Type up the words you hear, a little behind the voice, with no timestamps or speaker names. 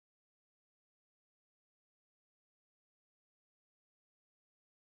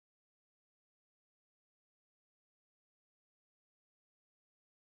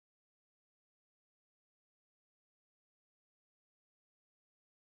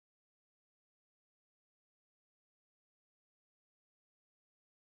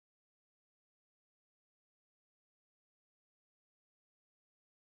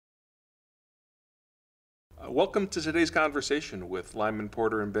Welcome to today's conversation with Lyman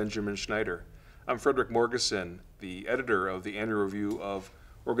Porter and Benjamin Schneider. I'm Frederick Morgeson, the editor of the Annual Review of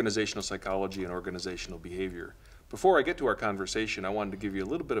Organizational Psychology and Organizational Behavior. Before I get to our conversation, I wanted to give you a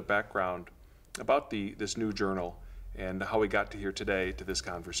little bit of background about this new journal and how we got to here today to this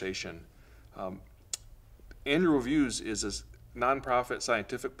conversation. Annual Reviews is a nonprofit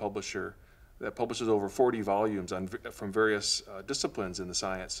scientific publisher that publishes over 40 volumes from various disciplines in the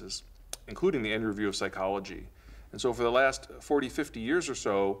sciences, including the Annual Review of Psychology. And so for the last 40, 50 years or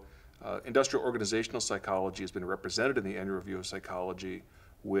so, industrial organizational psychology has been represented in the Annual Review of Psychology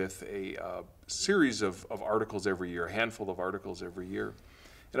with a series of articles every year, a handful of articles every year.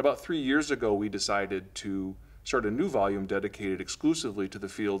 And about 3 years ago, we decided to start a new volume dedicated exclusively to the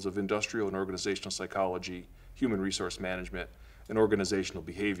fields of industrial and organizational psychology, human resource management, and organizational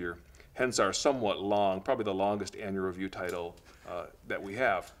behavior. Hence our somewhat long, probably the longest Annual Review title that we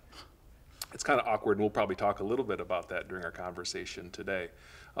have. It's kind of awkward, and we'll probably talk a little bit about that during our conversation today.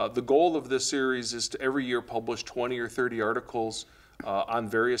 The goal of this series is to every year publish 20 or 30 articles on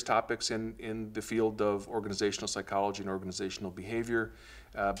various topics in the field of organizational psychology and organizational behavior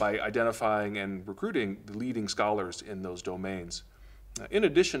by identifying and recruiting the leading scholars in those domains. In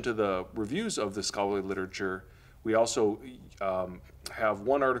addition to the reviews of the scholarly literature, we also have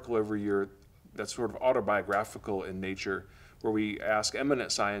one article every year that's sort of autobiographical in nature, where we ask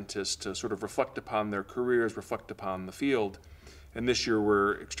eminent scientists to sort of reflect upon their careers, reflect upon the field. And this year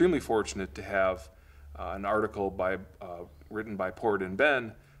we're extremely fortunate to have an article written by Port and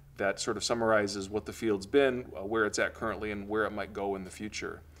Ben that sort of summarizes what the field's been, where it's at currently, and where it might go in the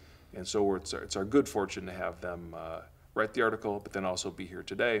future. And so it's our good fortune to have them write the article, but then also be here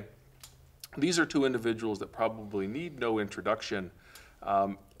today. These are two individuals that probably need no introduction.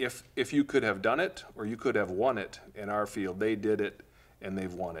 If you could have done it, or you could have won it in our field, they did it and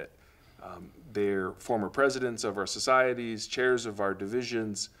they've won it. They're former presidents of our societies, chairs of our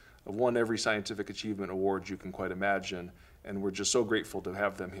divisions, have won every scientific achievement award you can quite imagine, and we're just so grateful to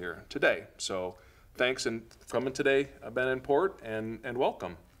have them here today. So thanks and coming today, Ben and Port, and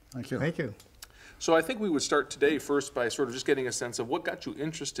welcome. Thank you. Thank you. So I think we would start today first by sort of just getting a sense of what got you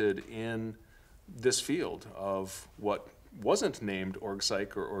interested in this field of what wasn't named org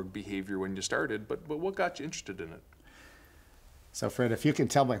psych or org behavior when you started, but what got you interested in it? So Fred, if you can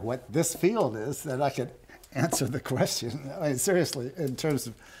tell me what this field is, then I could answer the question. I mean, seriously, in terms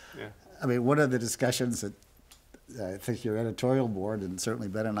of, I mean, one of the discussions that I think your editorial board, and certainly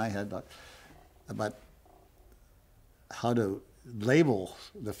Ben and I had about how to label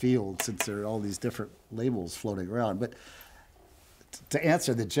the field, since there are all these different labels floating around. But to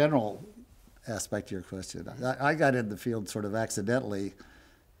answer the general aspect of your question, I got in the field sort of accidentally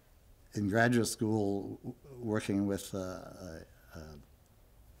in graduate school, working with a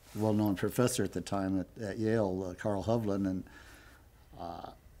well-known professor at the time at Yale, Carl Hovland, and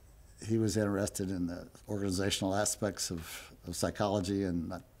he was interested in the organizational aspects of psychology,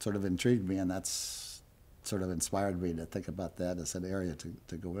 and that sort of intrigued me, and that's sort of inspired me to think about that as an area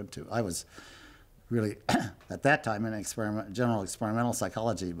to go into. I was really, at that time, in general experimental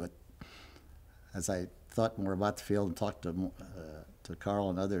psychology, but as I thought more about the field and talked to Carl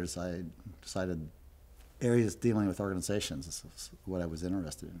and others, I decided areas dealing with organizations is what I was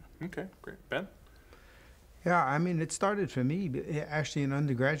interested in. Okay, great. Ben? Yeah, I mean, it started for me actually in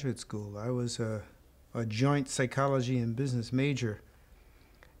undergraduate school. I was a joint psychology and business major.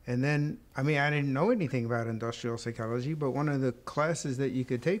 And then, I mean, I didn't know anything about industrial psychology, but one of the classes that you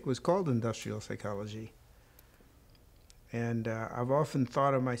could take was called industrial psychology. And I've often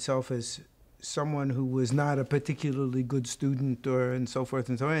thought of myself as someone who was not a particularly good student and so forth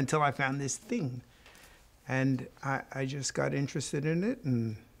and so on until I found this thing. And I just got interested in it,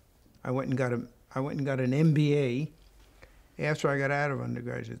 and I went and got an MBA after I got out of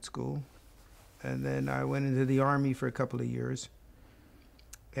undergraduate school. And then I went into the Army for a couple of years,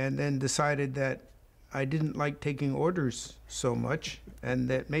 and then decided that I didn't like taking orders so much, and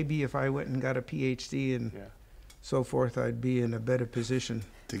that maybe if I went and got a PhD and so forth, I'd be in a better position.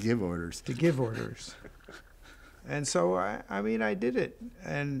 To give orders. To give orders. And so, I mean, I did it.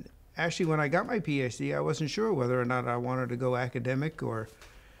 And actually, when I got my PhD, I wasn't sure whether or not I wanted to go academic or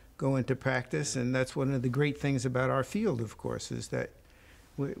go into practice. And that's one of the great things about our field, of course, is that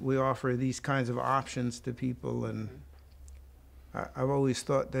we offer these kinds of options to people. And I've always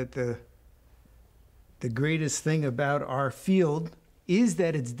thought that the greatest thing about our field is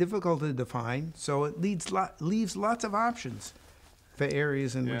that it's difficult to define, so it leaves lots of options for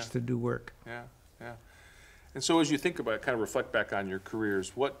areas in which to do work. Yeah. And so as you think about, kind of reflect back on your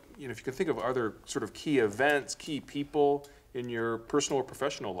careers, what, if you can think of other sort of key events, key people in your personal or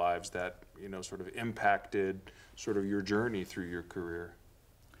professional lives that, you know, sort of impacted sort of your journey through your career?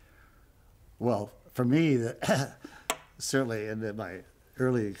 Well, for me, certainly in my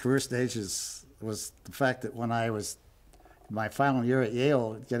early career stages was the fact that when I was in my final year at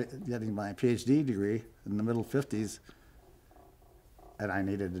Yale getting my PhD degree in the middle 50s, and I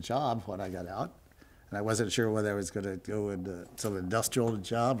needed a job when I got out, and I wasn't sure whether I was going to go into some industrial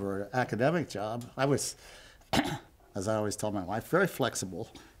job or academic job. I was, as I always told my wife, very flexible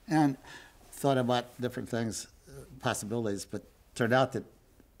and thought about different things, possibilities, but turned out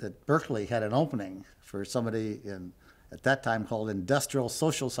that Berkeley had an opening for somebody in, at that time, called industrial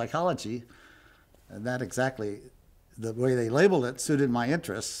social psychology, and that exactly, the way they labeled it suited my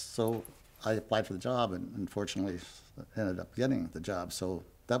interests, so I applied for the job and unfortunately ended up getting the job. So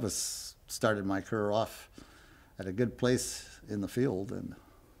that started my career off at a good place in the field, and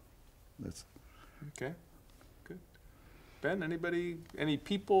that's okay. Good. Ben, any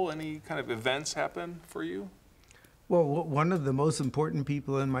people, any kind of events happen for you? Well, one of the most important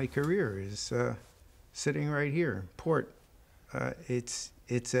people in my career is sitting right here, Port. It's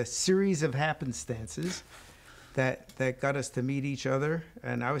a series of happenstances that got us to meet each other.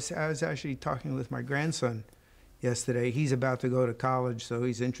 And I was actually talking with my grandson yesterday. He's about to go to college, so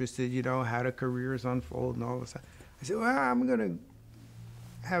he's interested, you know, how do careers unfold and all this. I said, well, I'm going to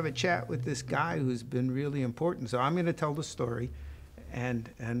have a chat with this guy who's been really important. So I'm going to tell the story, and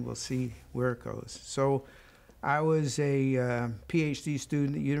we'll see where it goes. So I was a PhD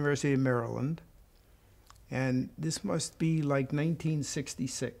student at University of Maryland, and this must be like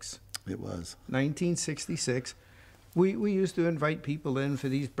 1966. it was. 1966. We used to invite people in for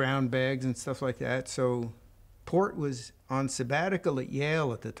these brown bags and stuff like that. So Port was on sabbatical at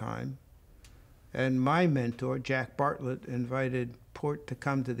Yale at the time, and my mentor, Jack Bartlett, invited Port to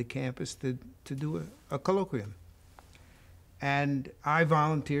come to the campus to do a colloquium. And I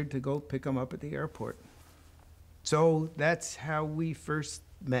volunteered to go pick him up at the airport. So that's how we first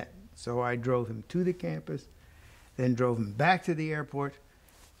met. So I drove him to the campus, then drove him back to the airport.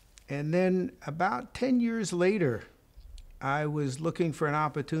 And then about 10 years later, I was looking for an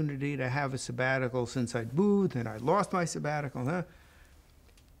opportunity to have a sabbatical since I'd moved and I lost my sabbatical.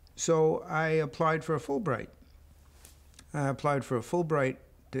 So I applied for a Fulbright. I applied for a Fulbright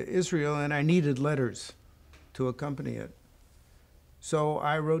to Israel, and I needed letters to accompany it. So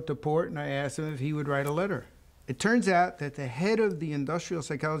I wrote to Port and I asked him if he would write a letter. It turns out that the head of the industrial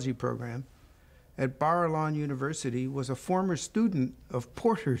psychology program at Bar-Ilan University was a former student of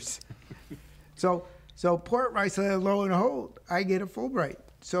Porter's. So Port writes, lo and behold, I get a Fulbright.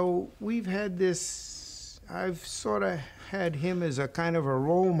 So we've had this, I've sort of had him as a kind of a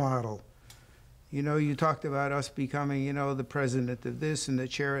role model. You know, you talked about us becoming, you know, the president of this and the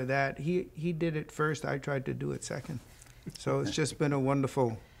chair of that. He did it first, I tried to do it second. So it's just been a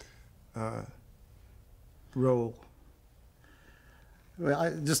wonderful role. Well,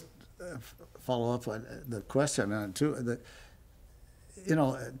 I just follow up on the question too. You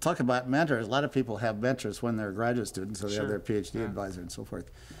know, talk about mentors. A lot of people have mentors when they're graduate students, so they have their PhD advisor and so forth.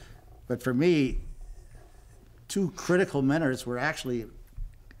 But for me, two critical mentors were actually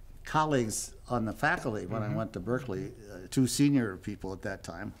colleagues on the faculty when I went to Berkeley. Two senior people at that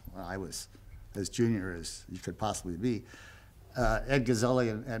time. Well, I was as junior as you could possibly be. Ed Gazzelli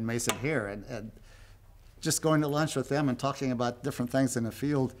and Mason Hare, and just going to lunch with them and talking about different things in the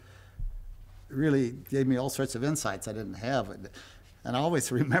field really gave me all sorts of insights I didn't have. And I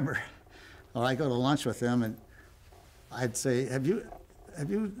always remember when I go to lunch with them, and I'd say,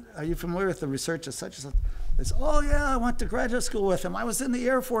 are you familiar with the research of such and such? They say, oh yeah, I went to graduate school with him. I was in the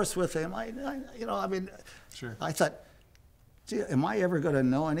Air Force with him. Sure. I thought, gee, am I ever going to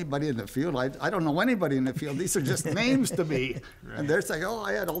know anybody in the field? I don't know anybody in the field. These are just names to me. Right. And they're saying, oh,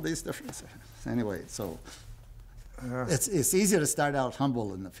 I had all these different. Anyway, so it's easier to start out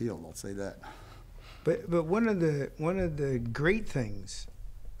humble in the field. I'll say that. But one of the great things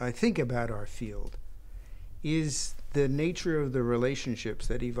I think about our field is the nature of the relationships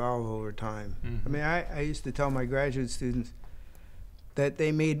that evolve over time. I mean, I used to tell my graduate students that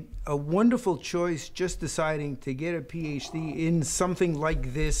they made a wonderful choice just deciding to get a PhD in something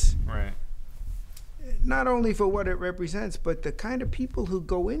like this. Right. Not only for what it represents, but the kind of people who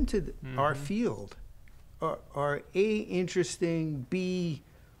go into our field are A, interesting, B,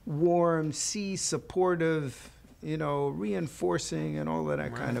 warm, C, supportive, you know, reinforcing and all of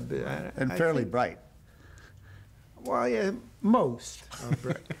that kind of bit. And fairly bright. Well, yeah, most are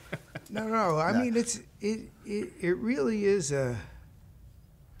bright. No, I mean, it really is a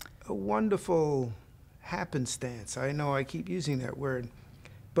wonderful happenstance. I know I keep using that word,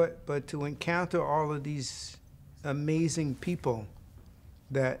 but to encounter all of these amazing people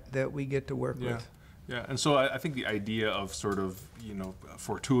that we get to work with. Yeah, and so I think the idea of sort of,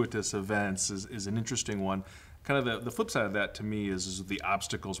 fortuitous events is an interesting one. Kind of the flip side of that to me is the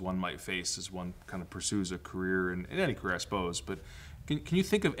obstacles one might face as one kind of pursues a career, in any career, I suppose. But can you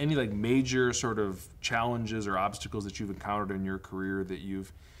think of any like major sort of challenges or obstacles that you've encountered in your career that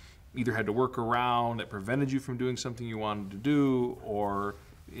you've either had to work around that prevented you from doing something you wanted to do, or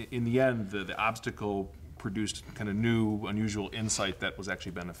in the end, the obstacle produced kind of new, unusual insight that was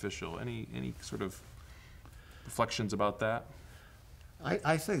actually beneficial? Any sort of reflections about that?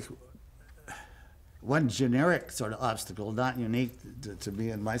 I think one generic sort of obstacle, not unique to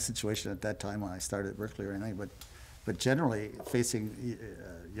me in my situation at that time when I started at Berkeley or anything, but generally facing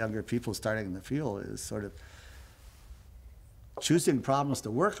younger people starting in the field is sort of choosing problems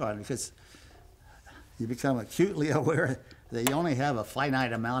to work on, because you become acutely aware that you only have a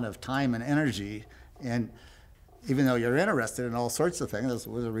finite amount of time and energy, and even though you're interested in all sorts of things, that's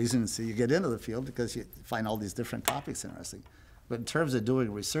one of the reasons you get into the field, because you find all these different topics interesting. But in terms of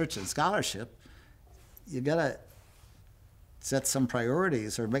doing research and scholarship, you gotta set some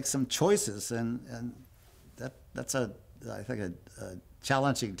priorities or make some choices, and that's I think a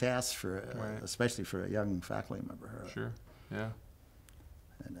challenging task for Right. especially for a young faculty member. Sure. Yeah.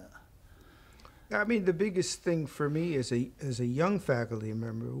 And, I mean, the biggest thing for me as a young faculty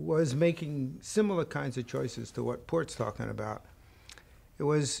member was making similar kinds of choices to what Port's talking about. It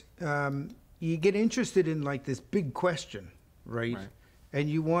was, you get interested in like this big question, right? And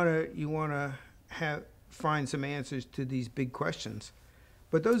you wanna find some answers to these big questions.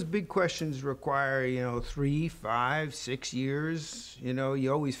 But those big questions require, 3, 5, 6 years. You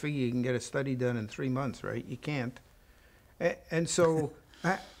always figure you can get a study done in 3 months, right? You can't. And so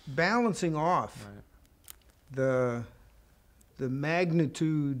balancing off the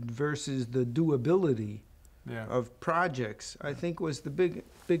magnitude versus the doability of projects, I think was the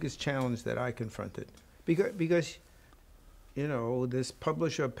biggest challenge that I confronted. Because this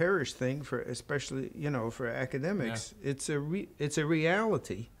publish or perish thing, for especially for academics, it's a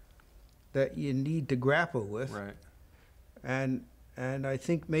reality that you need to grapple with. Right. And I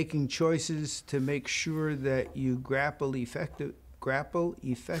think making choices to make sure that you grapple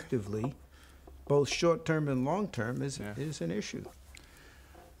effectively, both short term and long term, is an issue.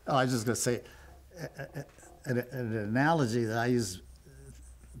 Oh, I was just going to say, an analogy that I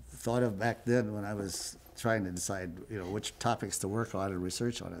thought of back then when I was trying to decide, which topics to work on and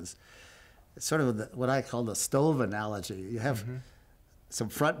research on is sort of what I call the stove analogy. You have some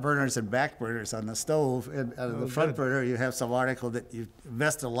front burners and back burners on the stove, and on the front burner you have some article that you've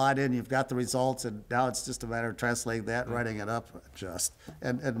invested a lot in, you've got the results, and now it's just a matter of translating that, writing it up,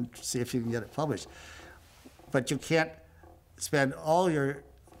 and see if you can get it published. But you can't spend all your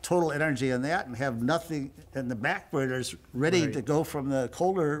total energy on that and have nothing in the back burners ready to go from the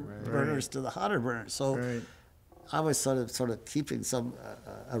colder burners to the hotter burners. So I was sort of keeping some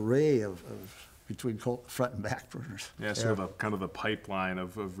array of between front and back burners. Yeah, so kind of the pipeline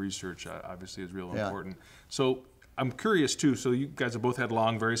of research obviously is real important. So I'm curious too, so you guys have both had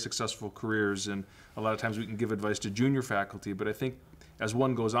long, very successful careers, and a lot of times we can give advice to junior faculty, but I think as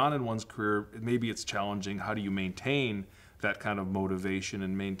one goes on in one's career, maybe it's challenging. How do you maintain that kind of motivation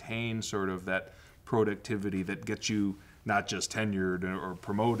and maintain sort of that productivity that gets you not just tenured or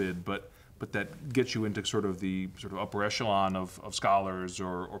promoted, but that gets you into sort of the upper echelon of scholars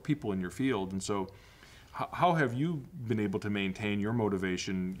or people in your field? And so how have you been able to maintain your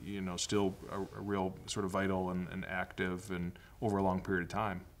motivation, still a real sort of vital and active and over a long period of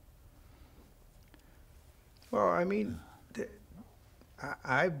time? Well, I mean,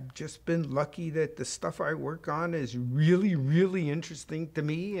 I've just been lucky that the stuff I work on is really, really interesting to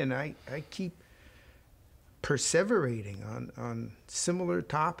me, and I keep perseverating on similar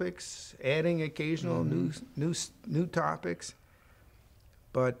topics, adding occasional new topics.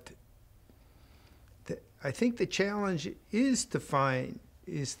 But I think the challenge is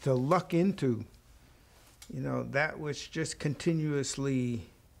to luck into, that which just continuously,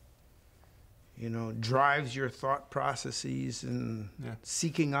 drives your thought processes and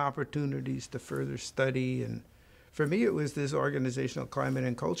seeking opportunities to further study. And for me, it was this organizational climate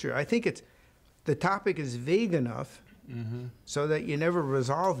and culture. I think the topic is vague enough so that you never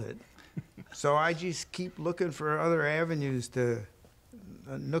resolve it. So I just keep looking for other avenues to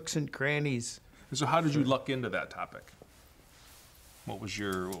nooks and crannies. And so how did you luck into that topic? What was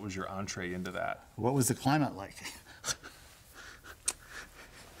your entree into that? What was the climate like?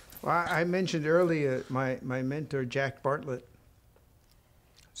 Well, I mentioned earlier my mentor, Jack Bartlett.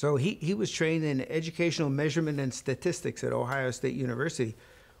 So he was trained in educational measurement and statistics at Ohio State University,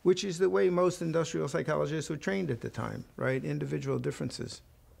 which is the way most industrial psychologists were trained at the time, right? Individual differences.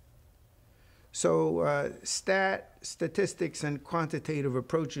 So statistics and quantitative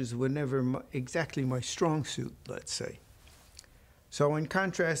approaches were never exactly my strong suit, let's say. So in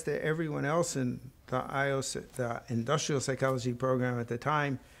contrast to everyone else in the industrial psychology program at the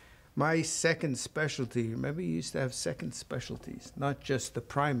time, my second specialty, remember you used to have second specialties, not just the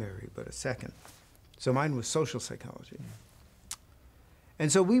primary, but a second. So mine was social psychology.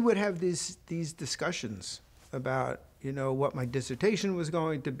 And so we would have these discussions about, you know, what my dissertation was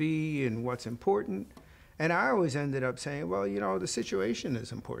going to be and what's important. And I always ended up saying, well, you know, the situation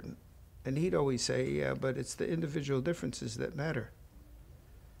is important. And he'd always say, yeah, but it's the individual differences that matter.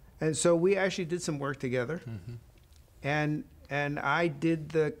 And so we actually did some work together. And I did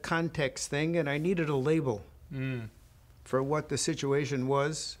the context thing, and I needed a label for what the situation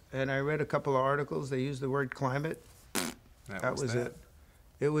was. And I read a couple of articles. They used the word climate. That was it.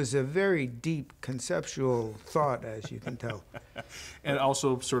 It was a very deep conceptual thought, as you can tell. And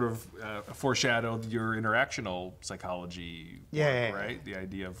also sort of foreshadowed your interactional psychology work, right? The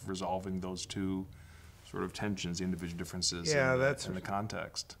idea of resolving those two sort of tensions, the individual differences in the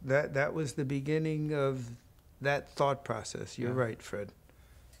context. That was the beginning of that thought process. You're right, Fred.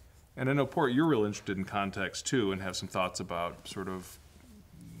 And I know, Port, you're real interested in context too, and have some thoughts about sort of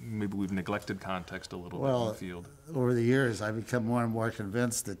maybe we've neglected context a little bit in the field. Over the years, I've become more and more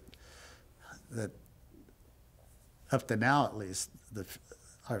convinced that up to now at least,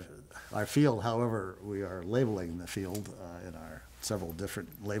 our field, however we are labeling the field in our several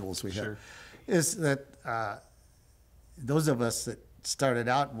different labels we have, is that those of us that started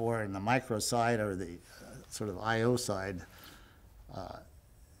out more in the micro side or the sort of IO side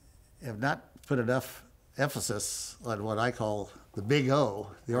have not put enough emphasis on what I call the big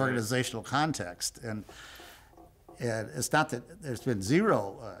O, the organizational context. And it's not that there's been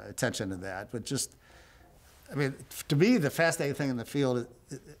zero attention to that, but just, I mean, to me, the fascinating thing in the field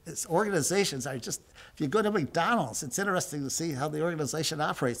is organizations are just, if you go to McDonald's, it's interesting to see how the organization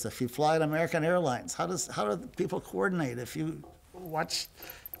operates. If you fly on American Airlines, how do people coordinate? If you watch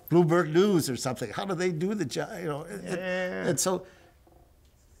Bloomberg News or something, how do they do the job? You know, and so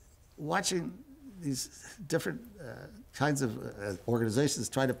watching these different kinds of organizations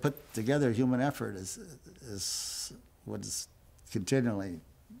try to put together human effort is what has continually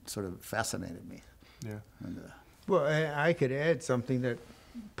sort of fascinated me. Yeah. And, well, I could add something that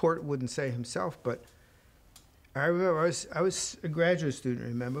Port wouldn't say himself, but I remember I was a graduate student,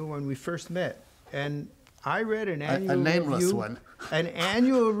 remember, when we first met, and I read an annual a nameless review, one. an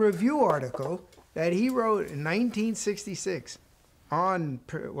annual review article that he wrote in 1966 on,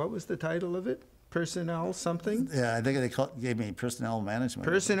 what was the title of it? Personnel something? Yeah, I think they gave me personnel management.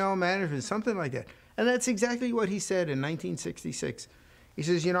 Personnel management, something like that. And that's exactly what he said in 1966. He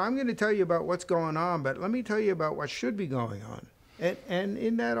says, you know, I'm going to tell you about what's going on, but let me tell you about what should be going on. And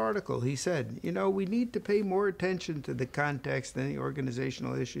in that article, he said, you know, we need to pay more attention to the context and the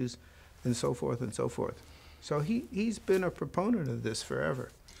organizational issues and so forth and so forth. So he's been a proponent of this forever.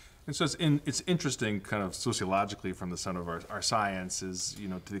 And so it's interesting kind of sociologically from the sun of our science is, you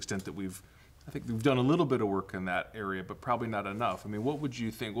know, to the extent that I think we've done a little bit of work in that area, but probably not enough. I mean, what would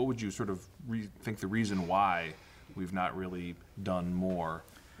you think, what would you sort of think the reason why we've not really done more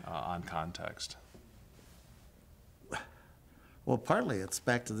on context? Well, partly it's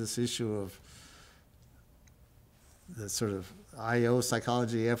back to this issue of the sort of IO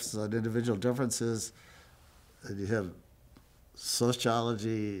psychology, emphasis on individual differences, and you have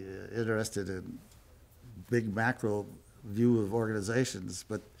sociology interested in big macro view of organizations,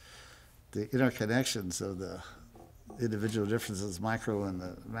 but the interconnections of the individual differences, micro and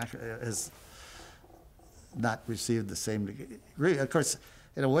the macro, has not received the same degree. Of course,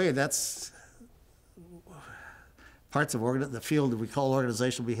 in a way, that's parts of the field that we call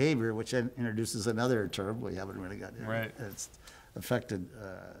organizational behavior, which introduces another term we haven't really gotten. Right. It's affected,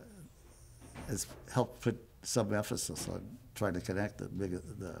 has helped put some emphasis on trying to connect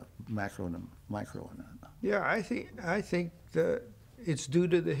the macro and the micro. Yeah, I think that it's due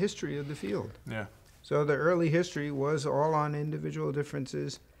to the history of the field. Yeah. So the early history was all on individual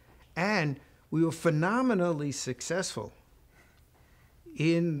differences, and we were phenomenally successful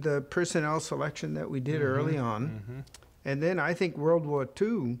in the personnel selection that we did early on. And then I think World War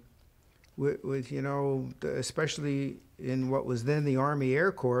II, with you know, especially in what was then the Army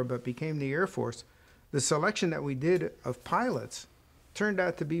Air Corps, but became the Air Force, the selection that we did of pilots turned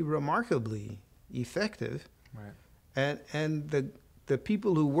out to be remarkably effective. Right. And the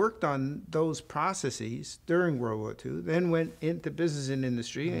people who worked on those processes during World War II then went into business and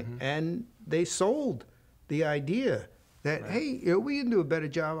industry, and they sold the idea that, Right. hey, you know, we can do a better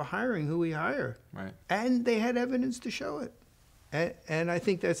job of hiring who we hire. Right. And they had evidence to show it. And I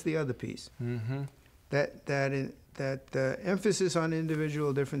think that's the other piece. Mm-hmm. That emphasis on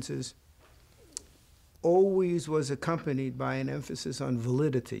individual differences always was accompanied by an emphasis on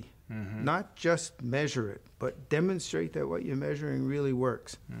validity. Mm-hmm. Not just measure it, but demonstrate that what you're measuring really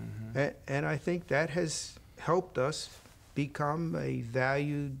works. Mm-hmm. And I think that has helped us become a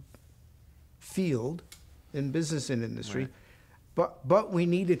valued field in business and industry. Right. But we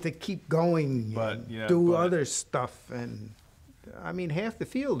needed to keep going But, and yeah, do but- other stuff. And I mean, half the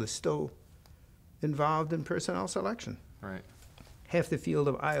field is still involved in personnel selection. Right. Half the field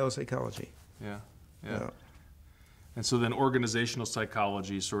of IO psychology. Yeah. Yeah. Yeah. And so then organizational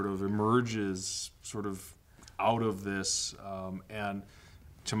psychology sort of emerges sort of out of this, and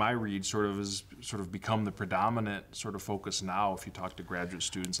to my read, sort of become the predominant sort of focus now. If you talk to graduate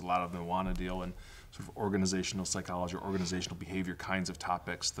students, a lot of them want to deal in sort of organizational psychology or organizational behavior kinds of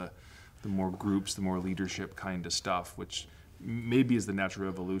topics, the more groups, the more leadership kind of stuff, which maybe is the natural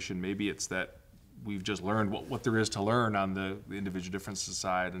evolution. Maybe it's that we've just learned what there is to learn on the individual differences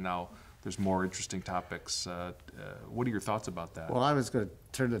side, and now there's more interesting topics. What are your thoughts about that? Well, I was going to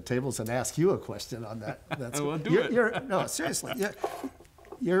turn the tables and ask you a question on that. That's Well, do it. No, seriously.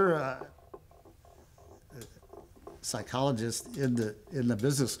 You're a psychologist in the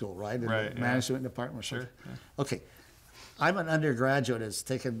business school, right? In Right, the yeah. management department. Sure, yeah. Okay. I'm an undergraduate that's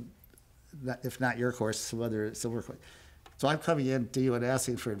taken, if not your course, some other similar course. So I'm coming in to you and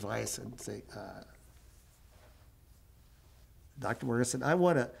asking for advice and say, Dr. Morgeson,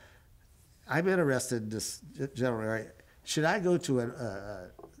 I'm interested in this general area. Should I go to a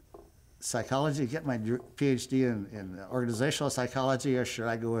psychology, get my PhD in organizational psychology, or should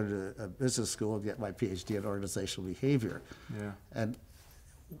I go into a business school and get my PhD in organizational behavior? Yeah. And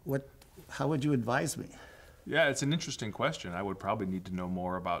how would you advise me? Yeah, it's an interesting question. I would probably need to know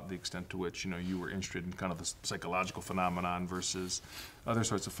more about the extent to which, you were interested in kind of the psychological phenomenon versus other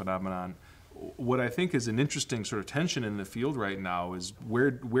sorts of phenomenon. What I think is an interesting sort of tension in the field right now is where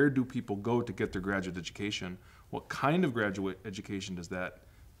do people go to get their graduate education? What kind of graduate education does that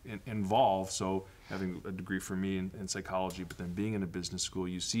involve? So having a degree for me in psychology, but then being in a business school,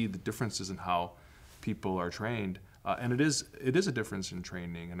 you see the differences in how people are trained. And it is a difference in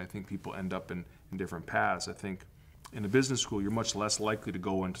training, and I think people end up in different paths. I think in a business school, you're much less likely to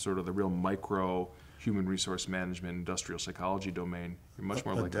go into sort of the real micro human resource management, industrial psychology domain. You're much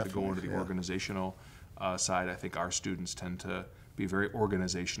more likely to go into the organizational side. I think our students tend to be very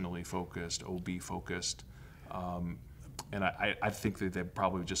organizationally focused, OB focused. And I think that they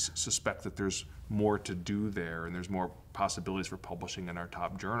probably just suspect that there's more to do there, and there's more possibilities for publishing in our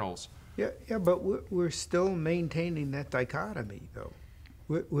top journals. Yeah, but we're still maintaining that dichotomy, though.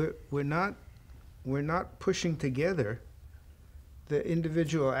 We're not pushing together the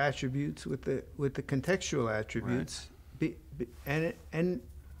individual attributes with the contextual attributes, and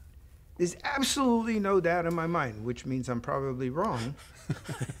there's absolutely no doubt in my mind, which means I'm probably wrong,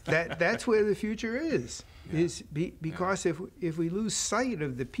 that's where the future is. Because if we lose sight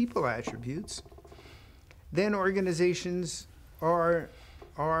of the people attributes, then organizations are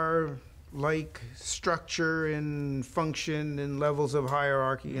like structure and function and levels of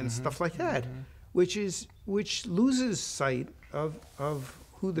hierarchy and stuff like that, which loses sight of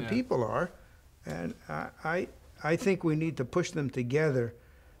who the people are, and I think we need to push them together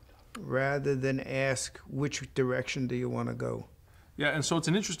rather than ask which direction do you want to go. Yeah, and so it's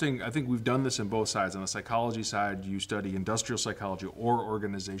an interesting, I think we've done this in both sides. On the psychology side, you study industrial psychology or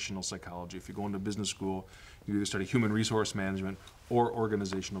organizational psychology. If you go into business school, you either study human resource management or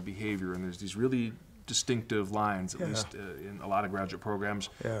organizational behavior, and there's these really distinctive lines, at least in a lot of graduate programs.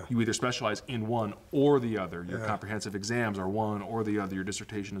 Yeah. You either specialize in one or the other. Your comprehensive exams are one or the other. Your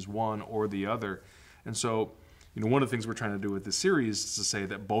dissertation is one or the other. And so, one of the things we're trying to do with this series is to say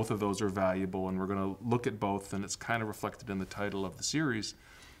that both of those are valuable, and we're going to look at both, and it's kind of reflected in the title of the series.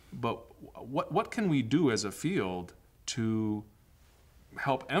 But what can we do as a field to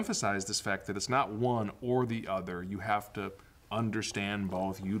help emphasize this fact that it's not one or the other? You have to understand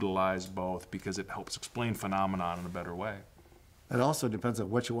both, utilize both, because it helps explain phenomenon in a better way. It also depends on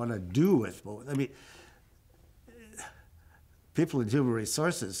what you want to do with both. I mean, people in human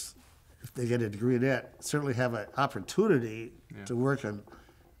resources, if they get a degree in that, certainly have an opportunity to work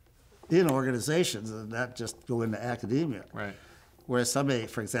in organizations and not just go into academia. Right. Whereas somebody,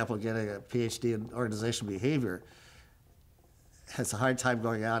 for example, getting a PhD in organizational behavior has a hard time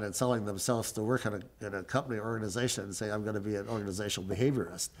going out and selling themselves to work in a company or organization and say, I'm going to be an organizational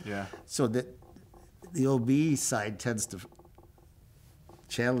behaviorist. Yeah. So that the OB side tends to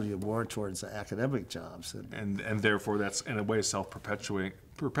channel you more towards academic jobs. And therefore that's in a way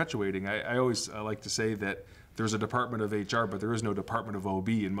perpetuating. I always like to say that there's a department of HR, but there is no department of OB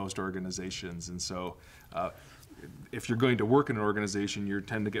in most organizations. And so if you're going to work in an organization, you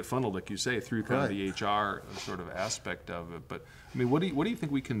tend to get funneled, like you say, through kind of the HR sort of aspect of it. But I mean, what do you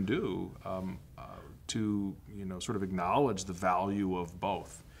think we can do to, you know, sort of acknowledge the value of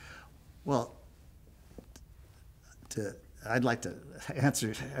both? Well, I'd like to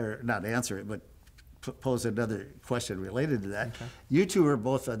answer, or not answer it, but pose another question related to that. Okay. You two are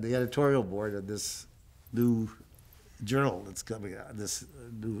both on the editorial board of this new journal that's coming out, this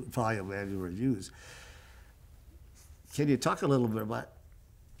new volume of annual reviews. Can you talk a little bit about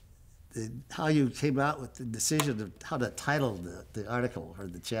how you came out with the decision of how to title the article or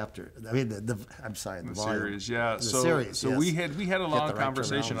the chapter? I mean, I'm sorry, the volume. Series, yeah. The series, so yes. we had a long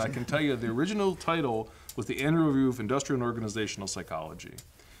conversation. I can tell you the original title was the Annual Review of Industrial and Organizational Psychology.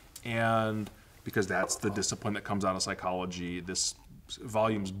 And because that's the discipline that comes out of psychology, this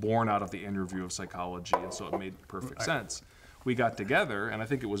volume's born out of the Annual Review of Psychology, and so it made perfect sense. We got together, and I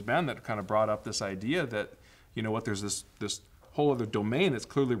think it was Ben that kind of brought up this idea that, you know what, there's this whole other domain that's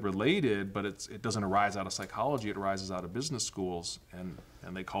clearly related, but it doesn't arise out of psychology, it arises out of business schools, and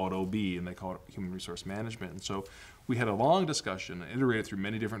they call it OB, and they call it Human Resource Management. And so we had a long discussion, iterated through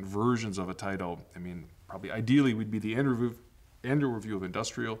many different versions of a title. I mean, probably ideally we'd be the Annual Review of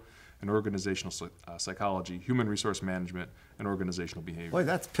Industrial and Organizational Psychology, Human Resource Management, and Organizational Behavior. Boy,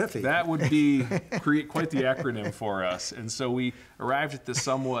 that's pithy. That would create quite the acronym for us. And so we arrived at this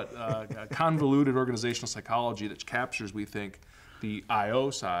somewhat convoluted organizational psychology that captures, we think, the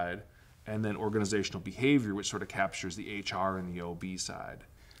IO side, and then organizational behavior, which sort of captures the HR and the OB side.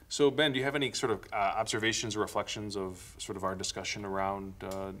 So Ben, do you have any sort of observations or reflections of sort of our discussion around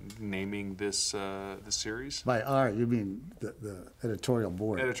naming this series? By R, you mean the editorial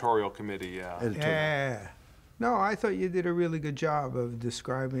board? Editorial committee, yeah. Yeah. No, I thought you did a really good job of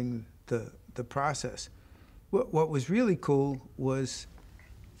describing the process. What was really cool was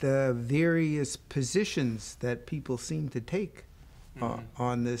the various positions that people seemed to take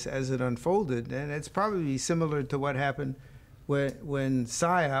on this as it unfolded. And it's probably similar to what happened when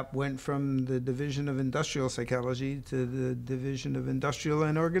SIOP went from the Division of Industrial Psychology to the Division of Industrial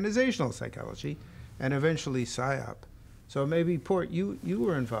and Organizational Psychology, and eventually SIOP. So maybe, Port, you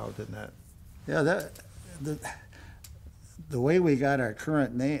were involved in that. Yeah, the way we got our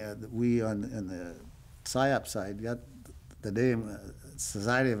current name, we on the SIOP side got the name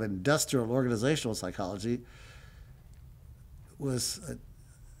Society of Industrial Organizational Psychology, was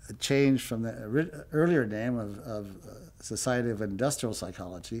a change from the earlier name of Society of Industrial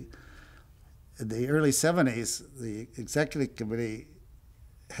Psychology. In the early 70s, the executive committee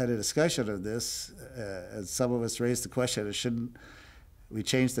had a discussion of this, and some of us raised the question, shouldn't we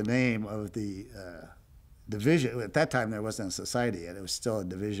change the name of the division? At that time, there wasn't a society yet. It was still a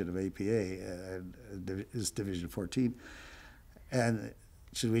division of APA, and it was Division 14. And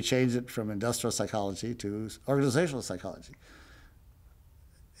should we change it from industrial psychology to organizational psychology?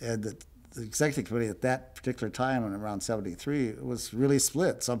 And the executive committee at that particular time, and around 73, was really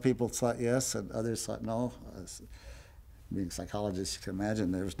split. Some people thought yes, and others thought no. As being psychologists, you can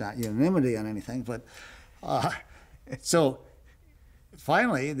imagine there was not unanimity on anything. But so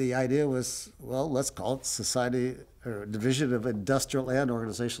finally, the idea was, well, let's call it Society or Division of Industrial and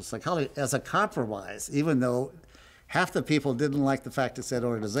Organizational Psychology as a compromise, even though half the people didn't like the fact it said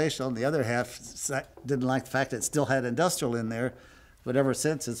organizational, and the other half didn't like the fact that it still had industrial in there. But ever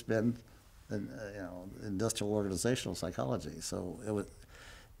since, it's been, industrial organizational psychology. So it was,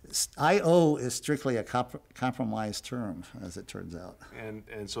 IO is strictly a compromise term, as it turns out.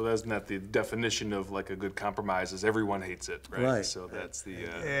 And so isn't that the definition of like a good compromise? Is everyone hates it, right? Right. So that's the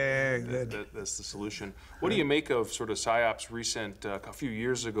that's the solution. What do you make of sort of SIOP's recent? A few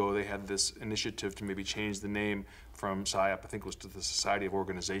years ago, they had this initiative to maybe change the name from SIOP, I think it was to the Society of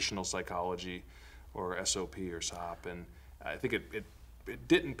Organizational Psychology, or SOP or SOP, and I think it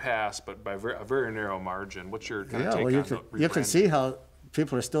didn't pass, but by a very narrow margin. What's your kind of take on the you can see how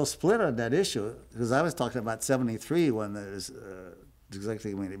people are still split on that issue, because I was talking about 73 when the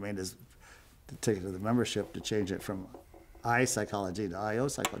executive committee made his to take it to the membership to change it from I psychology to IO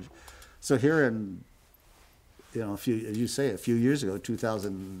psychology. So here in, a few years ago,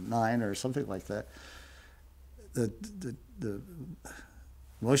 2009 or something like that, the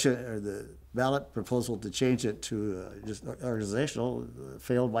motion or the ballot proposal to change it to just organizational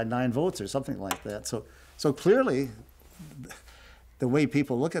failed by 9 votes or something like that. So clearly, the way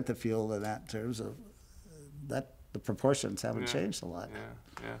people look at the field in that terms of that, the proportions haven't changed a lot.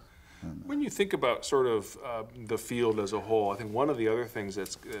 Yeah. When you think about sort of the field as a whole, I think one of the other things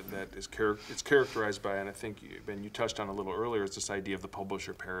it's characterized by, and I think Ben, you touched on a little earlier, is this idea of the publish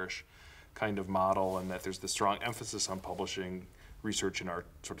or perish kind of model, and that there's the strong emphasis on publishing research in our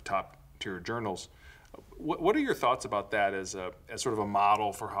sort of top tier journals. What are your thoughts about that as sort of a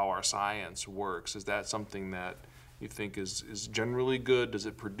model for how our science works? Is that something that you think is generally good? Does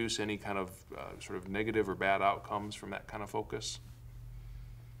it produce any kind of sort of negative or bad outcomes from that kind of focus?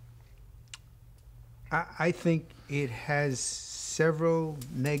 I think it has several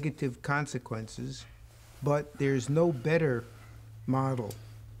negative consequences, but there's no better model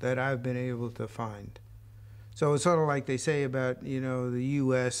that I've been able to find. So it's sort of like they say about, the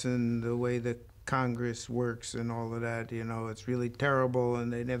U.S. and the way the Congress works and all of that, it's really terrible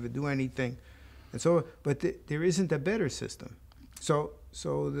and they never do anything. And so, but there isn't a better system. So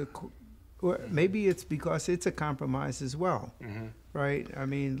maybe it's because it's a compromise as well, right? I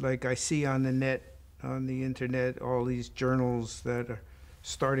mean, like I see on the internet, all these journals that are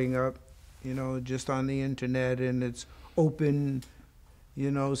starting up, just on the internet, and it's open,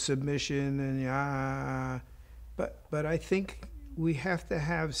 submission, and but I think we have to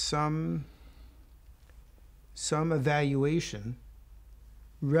have some evaluation,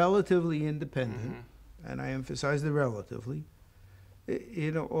 relatively independent, and I emphasize the relatively,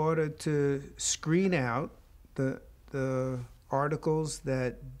 in order to screen out the articles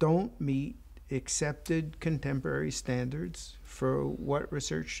that don't meet accepted contemporary standards for what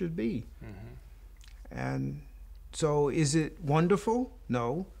research should be. And so is it wonderful?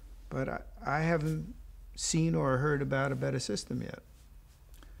 No, but I haven't seen or heard about a better system yet.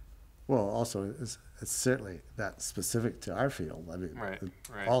 Well, also, it's certainly not specific to our field. I mean,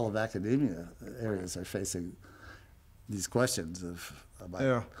 right. all of academia areas are facing these questions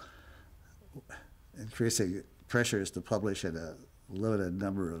about increasing pressures to publish in a limited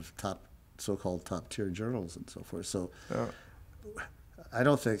number of so-called top-tier journals and so forth. So I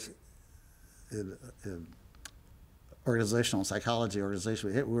don't think in organizational psychology,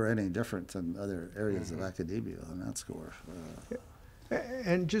 we're any different than other areas of academia on that score.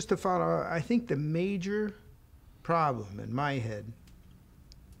 And just to follow, I think the major problem in my head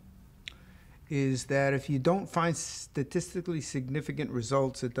is that if you don't find statistically significant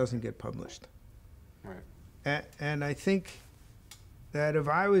results, it doesn't get published. Right. And I think that if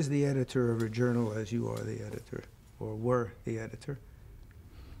I was the editor of a journal, as you are the editor, or were the editor,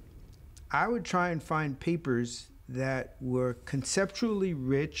 I would try and find papers that were conceptually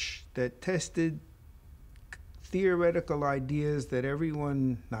rich, that tested theoretical ideas that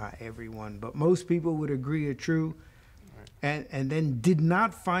not everyone, but most people would agree are true, and then did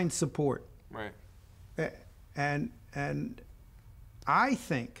not find support. Right. And I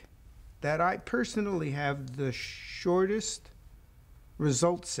think that I personally have the shortest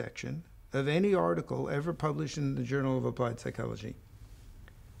results section of any article ever published in the Journal of Applied Psychology.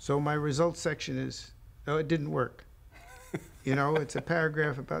 So my results section is, it didn't work. It's a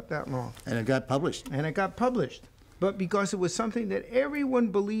paragraph about that long. And it got published. But because it was something that everyone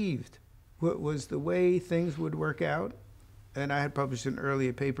believed was the way things would work out, and I had published an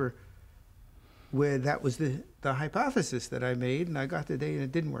earlier paper where that was the hypothesis that I made, and I got the data and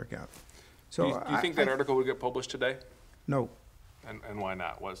it didn't work out. So do you think that article would get published today? No. And why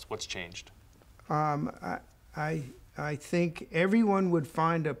not? What's changed? I think everyone would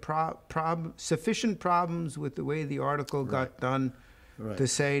find sufficient problems with the way the article got done to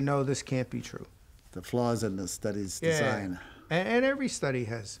say, no, this can't be true. The flaws in the study's design. And every study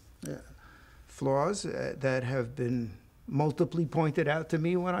has flaws that have been multiply pointed out to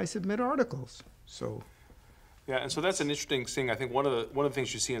me when I submit articles. So. Yeah, and so that's an interesting thing. I think one of the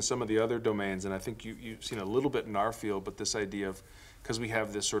things you see in some of the other domains, and I think you've seen a little bit in our field, but this idea of, because we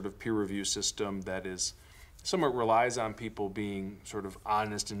have this sort of peer review system that is somewhat relies on people being sort of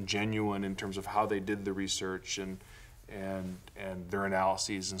honest and genuine in terms of how they did the research and their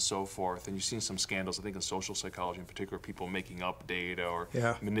analyses and so forth. And you've seen some scandals, I think in social psychology in particular, people making up data or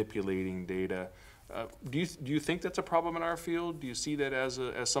manipulating data. Do you think that's a problem in our field? Do you see that as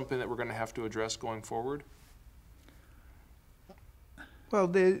something that we're going to have to address going forward? Well,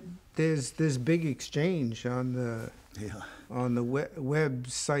 there's this big exchange on the web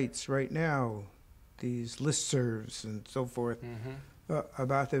sites right now, these listservs and so forth,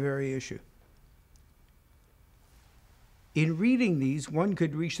 about the very issue. In reading these, one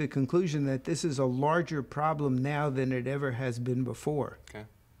could reach the conclusion that this is a larger problem now than it ever has been before. Okay.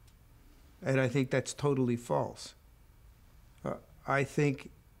 And I think that's totally false. I think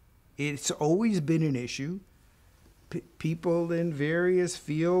it's always been an issue. People in various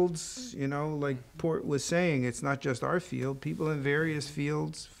fields, like Port was saying, it's not just our field. People in various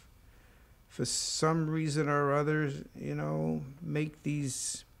fields for some reason or other, make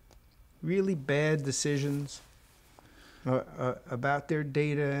these really bad decisions about their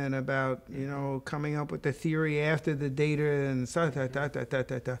data and about, coming up with the theory after the data and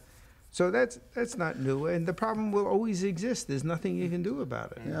so that's not new, and the problem will always exist. There's nothing you can do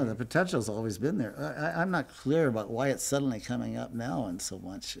about it. Yeah, the potential's always been there. I'm not clear about why it's suddenly coming up now in so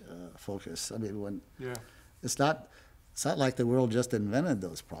much focus. I mean, it's not like the world just invented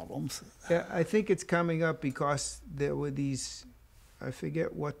those problems. Yeah, I think it's coming up because there were these, I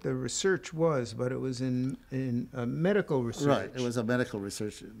forget what the research was, but it was in medical research. Right, it was a medical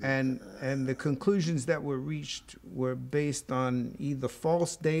research. And the conclusions that were reached were based on either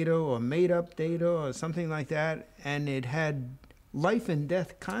false data or made-up data or something like that, and it had life and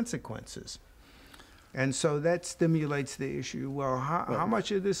death consequences. And so that stimulates the issue, well, how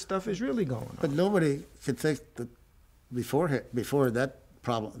much of this stuff is really going on? But nobody could think that before that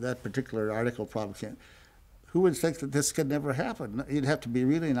problem, that particular article problem came, who would think that this could never happen? You'd have to be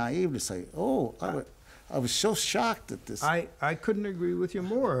really naive to say, oh, I was so shocked at this. I couldn't agree with you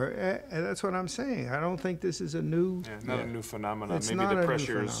more. And that's what I'm saying. I don't think this is a new... not a new phenomenon. It's maybe not the a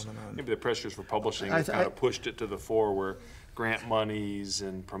pressures, new phenomenon. maybe the pressures for publishing have kind of pushed it to the fore, where grant monies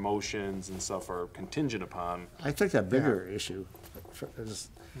and promotions and stuff are contingent upon. I think a bigger issue,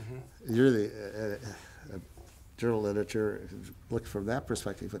 you're the journal editor, look from that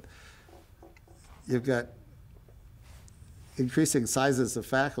perspective, but you've got increasing sizes of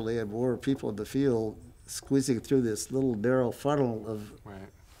faculty and more people in the field squeezing through this little narrow funnel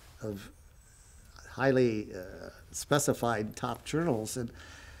of highly specified top journals, and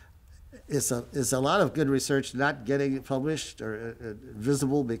is a lot of good research not getting published or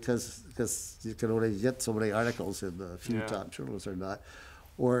visible because you can only get so many articles in the few top journals or not,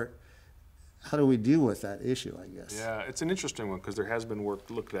 or how do we deal with that issue, I guess? Yeah, it's an interesting one because there has been work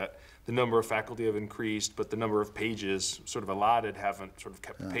looked at. The number of faculty have increased, but the number of pages sort of allotted haven't sort of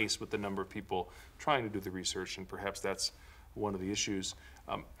kept pace with the number of people trying to do the research, and perhaps that's one of the issues.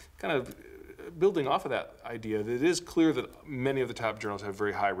 Kind of building off of that idea, that it is clear that many of the top journals have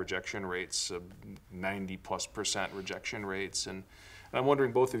very high rejection rates, 90+% rejection rates, and I'm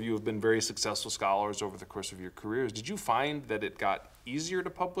wondering, both of you have been very successful scholars over the course of your careers. Did you find that it got easier to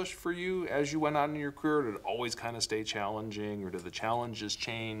publish for you as you went on in your career? Or did it always kind of stay challenging, or did the challenges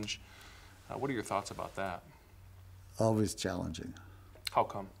change? What are your thoughts about that? Always challenging. How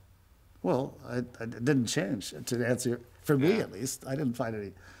come? Well, it didn't change, to answer, for me at least. I didn't find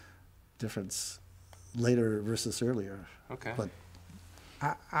any difference later versus earlier. Okay. But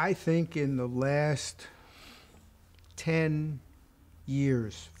I think in the last 10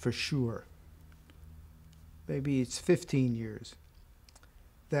 years, for sure, maybe it's 15 years,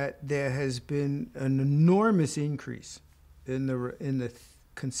 that there has been an enormous increase in the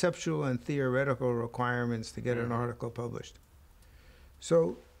conceptual and theoretical requirements to get an article published.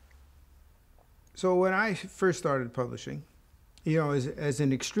 So when I first started publishing, as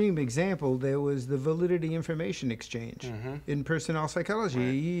an extreme example, there was the validity information exchange in personnel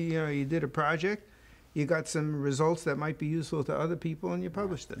psychology. Right. You did a project, you got some results that might be useful to other people, and you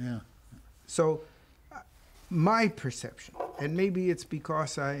published it. yeah. So my perception, and maybe it's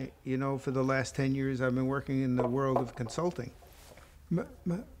because for the last 10 years I've been working in the world of consulting,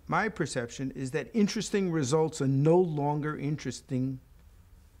 my perception is that interesting results are no longer interesting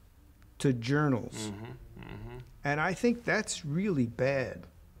to journals. And I think that's really bad,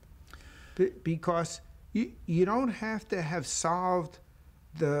 because you don't have to have solved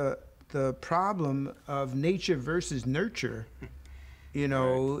the problem of nature versus nurture, in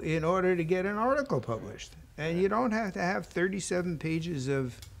order to get an article published. And you don't have to have 37 pages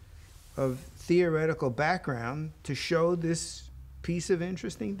of theoretical background to show this piece of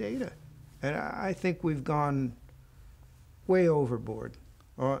interesting data. And I think we've gone way overboard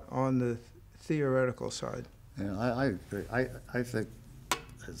on the theoretical side. Yeah, I agree. I think,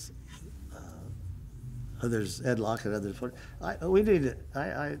 as others, Ed Locke and others, we need to,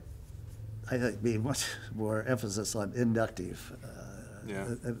 I think, be much more emphasis on inductive.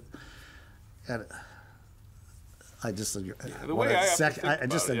 And I just agree. The way I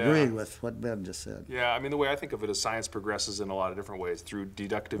just agree with what Ben just said. Yeah, I mean, the way I think of it is science progresses in a lot of different ways, through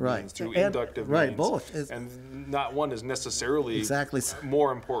deductive means, through inductive means. Right, both. And not one is necessarily exactly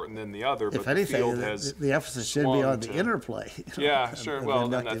more important than the other, but if anything, the field has the emphasis should be on the interplay. Yeah, sure. Well,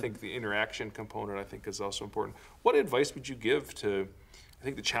 then I think the interaction component, I think, is also important. What advice would you give to, I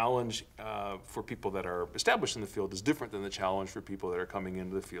think the challenge for people that are established in the field is different than the challenge for people that are coming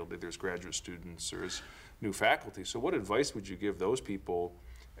into the field, either as graduate students or as new faculty. So what advice would you give those people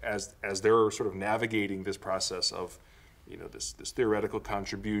as they're sort of navigating this process of, you know, this theoretical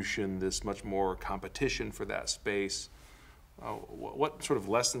contribution, this much more competition for that space. What sort of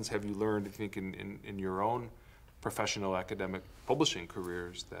lessons have you learned, I think, in your own professional academic publishing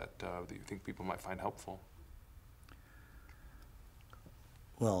careers that you think people might find helpful?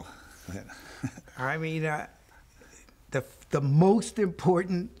 Well, go ahead. I mean, the most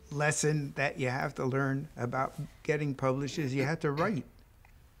important lesson that you have to learn about getting published is you have to write.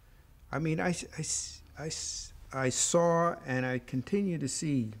 I mean, I saw and I continue to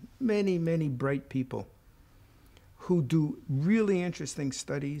see many, many bright people who do really interesting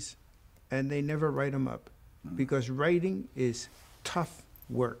studies and they never write them up because writing is tough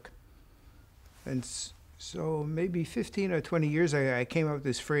work. And so maybe 15 or 20 years ago, I came up with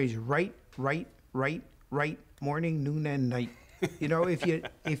this phrase, write, morning, noon, and night. You know, if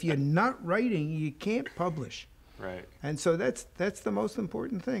you're not writing, you can't publish. Right. And so that's the most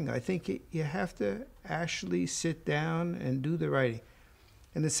important thing. I think you have to actually sit down and do the writing.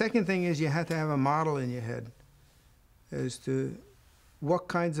 And the second thing is you have to have a model in your head as to what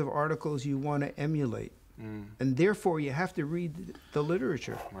kinds of articles you want to emulate. And therefore, you have to read the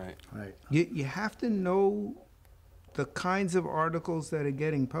literature. Right. Right. You have to know the kinds of articles that are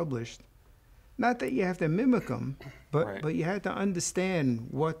getting published. Not that you have to mimic them, but, Right. but you have to understand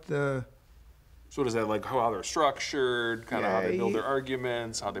what the... So does that, like, how they're structured, kind of how they build Yeah, their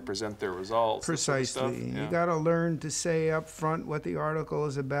arguments, how they present their results? that sort of stuff? Precisely. Yeah. You got to learn to say up front what the article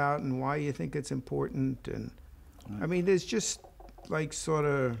is about and why you think it's important. And I mean, there's just like sort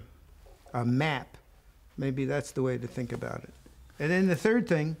of a map. Maybe that's the way to think about it. And then the third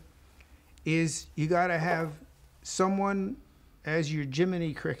thing is you got to have someone as your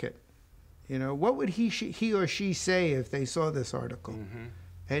Jiminy Cricket. You know, what would he or she say if they saw this article?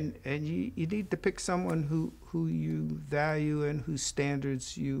 And you need to pick someone who you value and whose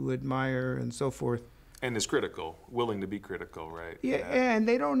standards you admire and so forth. And is critical, willing to be critical, right? Yeah, and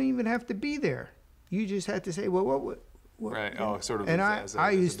they don't even have to be there. You just have to say, well, what Right. Oh, sort of. And as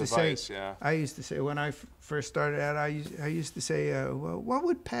I a used to device, say, yeah. I used to say when I first started out, I used to say, well, what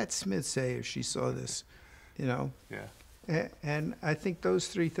would Pat Smith say if she saw this, you know? Yeah. And I think those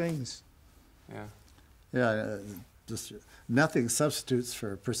three things. Yeah. Yeah, just nothing substitutes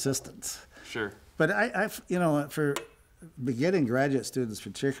for persistence. Sure. But I've, you know, for beginning graduate students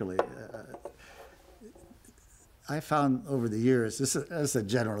particularly, I found over the years, this is a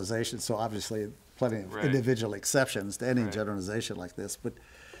generalization, so obviously plenty of Right. individual exceptions to any Right. generalization like this, but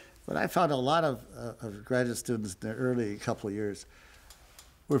I found a lot of graduate students in the early couple of years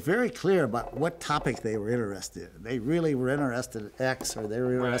were very clear about what topic they were interested in. They really were interested in X or they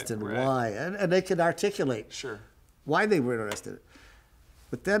were interested in right. Y, and they could articulate Sure. why they were interested.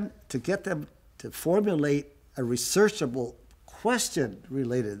 But then to get them to formulate a researchable question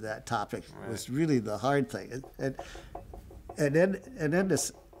related to that topic was really the hard thing. And then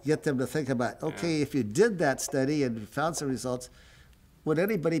to get them to think about, okay, if you did that study and found some results, would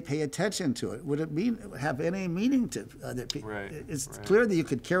anybody pay attention to it? Would it have any meaning to other people? Right, It's right. clear that you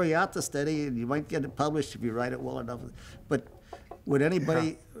could carry out the study and you might get it published if you write it well enough. But would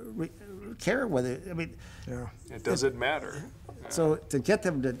anybody care whether, I mean, Yeah. Does it matter? so to get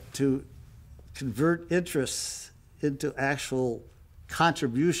them to convert interests into actual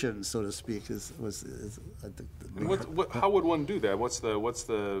contributions, so to speak, was I think, the big How would one do that? What's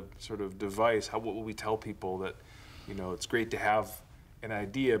the sort of device? What will we tell people that, you know, it's great to have an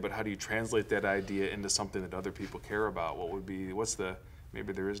idea, but how do you translate that idea into something that other people care about?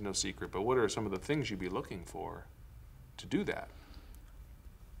 Maybe there is no secret, but what are some of the things you'd be looking for to do that?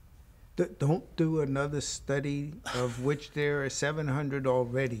 Don't do another study of which there are 700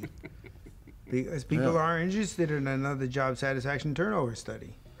 already. Because people are interested in another job satisfaction turnover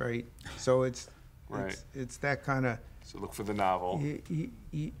study, right? So it's that kind of. So look for the novel. You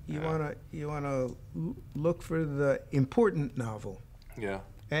wanna look for the important novel. Yeah.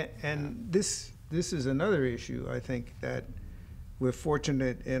 And this is another issue, I think, that we're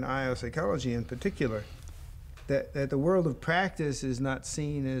fortunate in IO psychology in particular, that the world of practice is not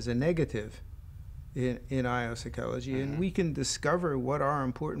seen as a negative in IO psychology, and we can discover what are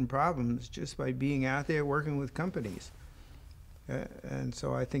important problems just by being out there working with companies. And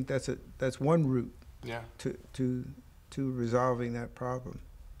so I think that's one route to resolving that problem.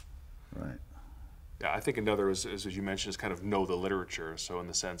 right. Yeah, I think another is, as you mentioned, is kind of know the literature. So in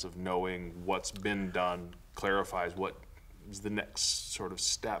the sense of knowing what's been done clarifies what is the next sort of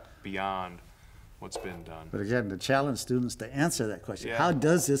step beyond what's been done. But again, to challenge students to answer that question, Yeah. how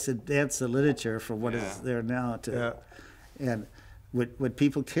does this advance the literature from what is there now to, and would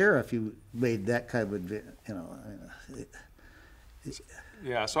people care if you made that kind of, you know,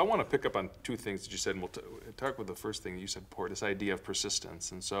 Yeah, so I want to pick up on two things that you said, and we'll talk with the first thing that you said, Port, this idea of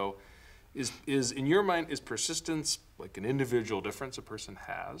persistence. And so is in your mind, is persistence like an individual difference a person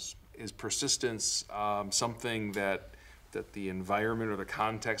has? Is persistence something that the environment or the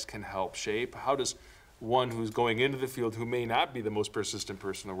context can help shape? How does one who's going into the field who may not be the most persistent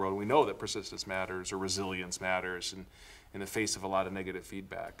person in the world, we know that persistence matters or resilience matters in the face of a lot of negative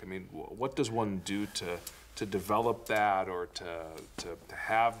feedback. I mean, what does one do to develop that or to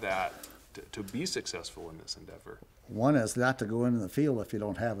have that, to be successful in this endeavor? One is not to go into the field if you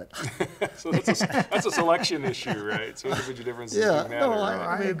don't have it. So that's a selection issue, right? So individual differences do matter. No,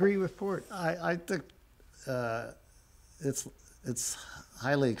 right? I agree with Port. I think it's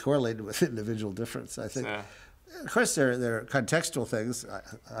highly correlated with individual difference. I think, of course, there are contextual things.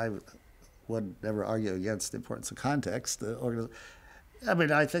 I would never argue against the importance of context. I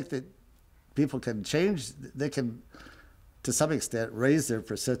mean, I think that people can change. They can, to some extent, raise their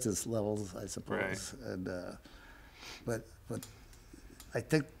persistence levels, I suppose. Right. And but I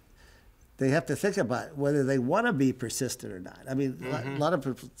think they have to think about whether they want to be persistent or not. I mean, a lot of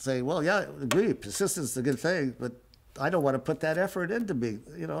people say, "Well, yeah, I agree, persistence is a good thing, but I don't want to put that effort into being,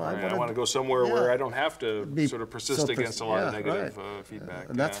 I want to go somewhere where I don't have to sort of persist against a lot of negative feedback.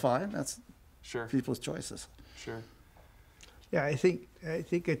 And that's fine. That's sure people's choices. Sure. Yeah, I think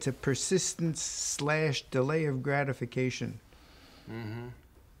it's a persistence / delay of gratification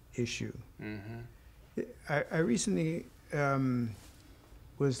issue. I recently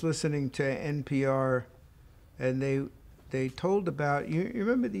was listening to NPR, and they told about, you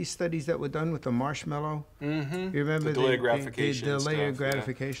remember these studies that were done with the marshmallow? You remember the delay of gratification the delay of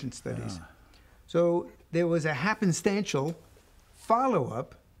gratification studies. So there was a happenstantial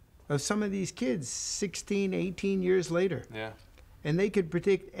follow-up of some of these kids 16, 18 years later. Yeah. And they could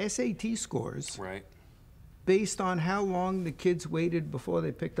predict SAT scores based on how long the kids waited before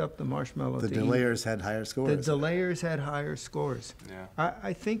they picked up the marshmallow. The delayers had higher scores. The delayers had higher scores. Yeah.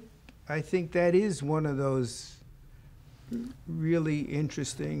 I think that is one of those really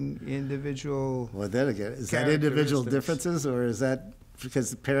interesting individual. Well, then again, is that individual differences, or is that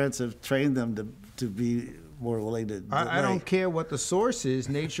because the parents have trained them to be more willing to delay? I don't care what the source is,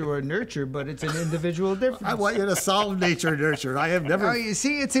 nature or nurture, but it's an individual difference. I want you to solve nature nurture. I have never. Oh, you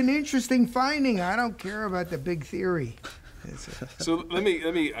see, it's an interesting finding. I don't care about the big theory. So let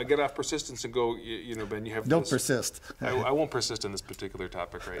me get off persistence and go. Ben, you have don't persist. I won't persist in this particular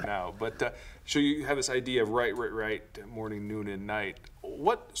topic right now. But so you have this idea of right, morning, noon, and night.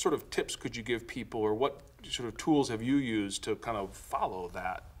 What sort of tips could you give people, or what sort of tools have you used to kind of follow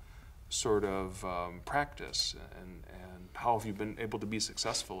that sort of practice, and how have you been able to be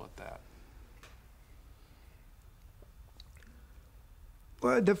successful at that?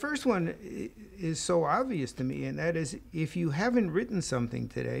 Well, the first one is so obvious to me, and that is, if you haven't written something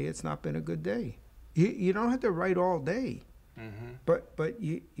today, it's not been a good day. You don't have to write all day, but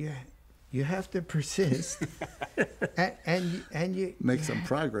you have to persist, and you make some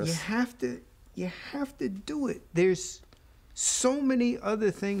progress. You have to do it. There's so many other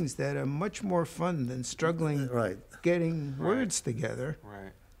things that are much more fun than struggling getting words together.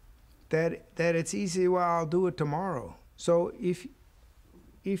 Right. That it's easy. Well, I'll do it tomorrow. So if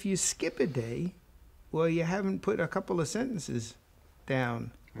you skip a day, well, you haven't put a couple of sentences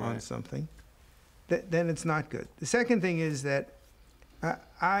down on something, then it's not good. The second thing is that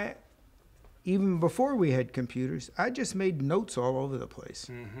I even before we had computers, I just made notes all over the place.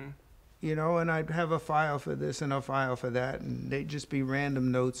 And I'd have a file for this and a file for that, and they'd just be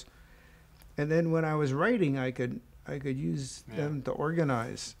random notes. And then when I was writing, I could use them to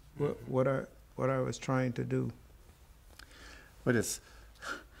organize what I was trying to do. But it's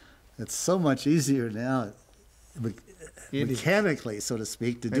so much easier now, mechanically, so to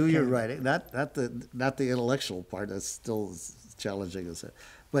speak, to do your writing. Not the intellectual part. That's still as challenging as it.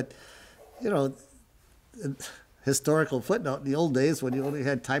 But historical footnote. In the old days, when you only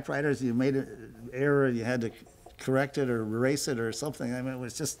had typewriters, you made an error and you had to correct it or erase it or something. I mean, it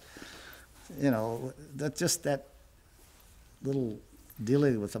was just, that little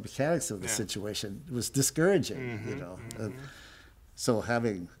dealing with the mechanics of the situation was discouraging. So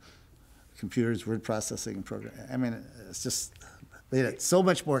having computers, word processing program, I mean, it's just made it so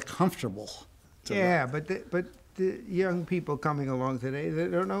much more comfortable. But the young people coming along today, they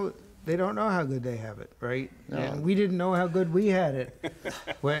don't know how good they have it, right? No. And we didn't know how good we had it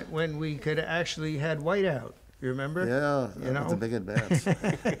when we could actually had whiteout. You remember? Yeah, that was a big advance.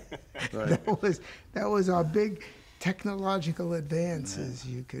 That was our big technological advances.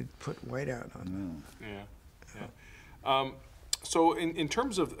 You could put whiteout on them. So in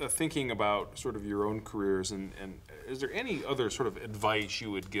terms of thinking about sort of your own careers, and is there any other sort of advice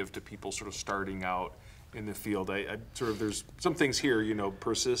you would give to people sort of starting out in the field? I sort of, there's some things here, you know,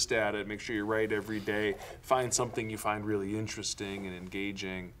 persist at it, make sure you write every day, find something you find really interesting and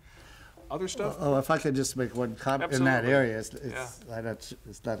engaging. Other stuff? Oh, if I could just make one comment in that area,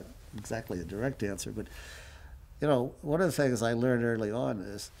 it's not exactly a direct answer, but you know, one of the things I learned early on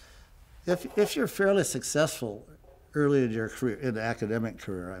is if you're fairly successful early in your career, in the academic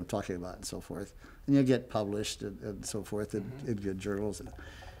career I'm talking about and so forth, and you get published and so forth in good journals, and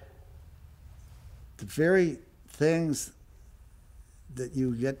the very things that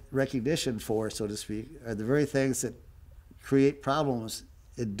you get recognition for, so to speak, are the very things that create problems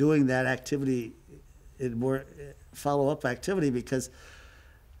in doing that activity, in more follow-up activity, because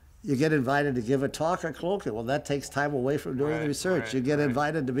you get invited to give a talk or colloquium. Well, that takes time away from doing the research. You get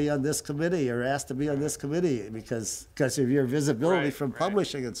invited to be on this committee or asked to be on this committee because of your visibility from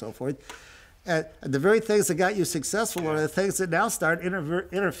publishing and so forth. And the very things that got you successful are the things that now start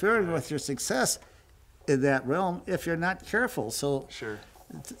interfering with your success in that realm if you're not careful. So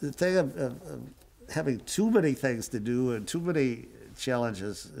the thing of having too many things to do and too many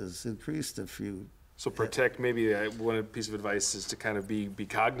challenges is increased if you. So protect, maybe one piece of advice is to kind of be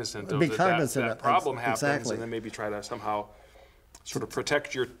cognizant of that problem happens, and then maybe try to somehow sort of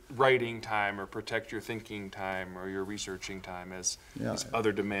protect your writing time or protect your thinking time or your researching time as these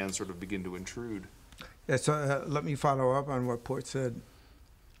other demands sort of begin to intrude. Yeah, so let me follow up on what Port said.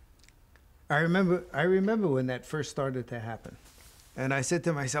 I remember when that first started to happen, and I said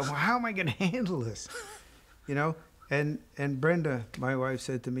to myself, well, how am I going to handle this? You know, and Brenda, my wife,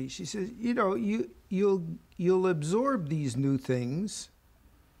 said to me, she says, you know, you'll absorb these new things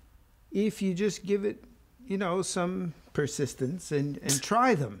if you just give it, you know, some persistence and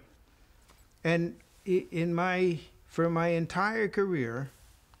try them. And for my entire career,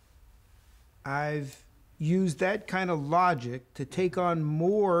 I've used that kind of logic to take on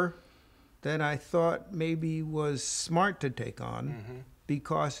more than I thought maybe was smart to take on,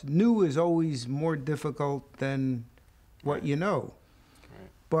 because new is always more difficult than what you know.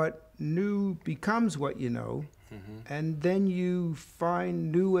 But new becomes what you know, and then you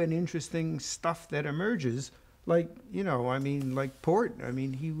find new and interesting stuff that emerges. Like, you know, I mean, like Port, I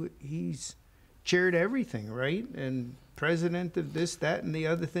mean, he's chaired everything, right? And president of this, that, and the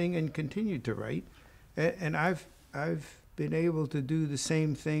other thing, and continued to write. And I've been able to do the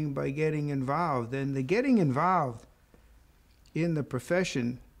same thing by getting involved. And the getting involved in the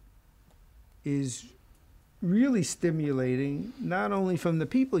profession is really stimulating, not only from the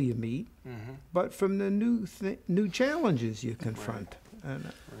people you meet, but from the new challenges you confront.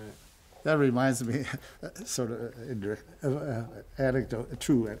 That reminds me, sort of indirect, anecdote,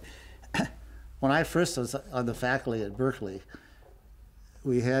 true. When I first was on the faculty at Berkeley,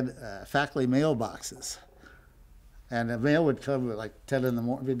 we had faculty mailboxes. And the mail would come at like 10 in the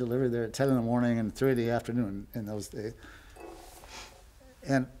morning, be delivered there at 10 in the morning and 3 in the afternoon in those days.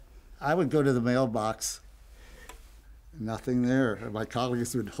 And I would go to the mailbox, nothing there. My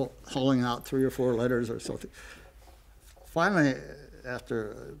colleagues would hauling out 3 or 4 letters or something. Finally,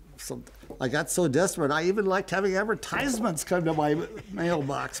 after I got so desperate, I even liked having advertisements come to my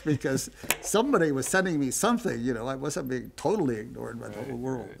mailbox because somebody was sending me something. You know, I wasn't being totally ignored by the whole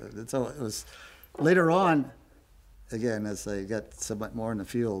world. And so it was later on, again, as I got somewhat more in the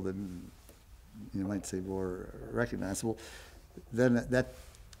field and you might say more recognizable, then that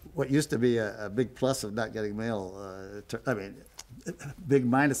what used to be a big plus of not getting mail, big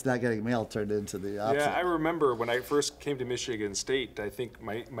minus not getting mail turned into the opposite. Yeah, I remember when I first came to Michigan State, I think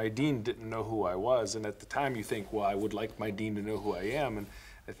my dean didn't know who I was, and at the time you think, well, I would like my dean to know who I am, and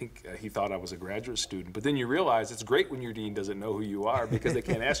I think he thought I was a graduate student. But then you realize it's great when your dean doesn't know who you are because they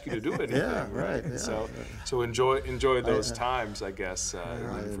can't ask you to do anything. Right. Yeah, so enjoy those times, I guess.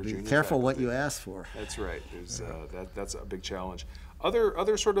 For be careful what you ask for. That's right. There's that's a big challenge.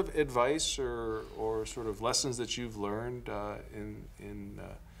 Other sort of advice or sort of lessons that you've learned in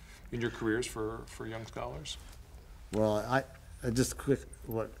your careers for young scholars? Well, I just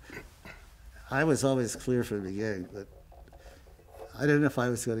I was always clear from the beginning that I didn't know if I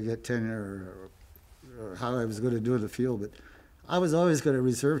was going to get tenure or how I was going to do in the field, but I was always going to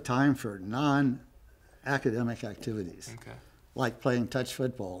reserve time for non-academic activities. Okay. Like playing touch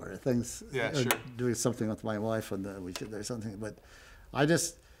football or things, doing something with my wife on the weekend or something. But I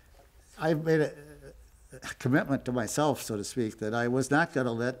made a commitment to myself, so to speak, that I was not going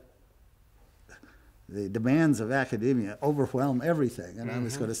to let the demands of academia overwhelm everything. And I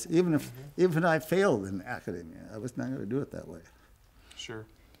was going to, even if I failed in academia, I was not going to do it that way. Sure.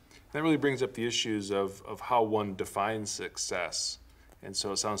 That really brings up the issues of how one defines success. And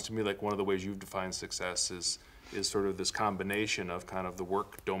so it sounds to me like one of the ways you've defined success is sort of this combination of kind of the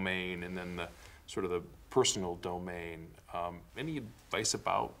work domain and then the sort of the personal domain. Any advice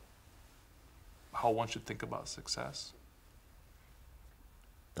about how one should think about success?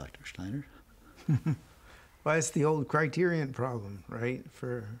 Dr. Schneider? Well, it's the old criterion problem, right,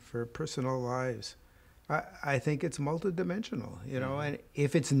 for personal lives. I think it's multidimensional, you know, and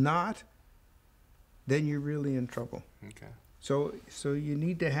if it's not, then you're really in trouble. Okay. So you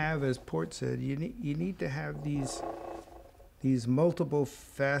need to have, as Port said, you need to have these multiple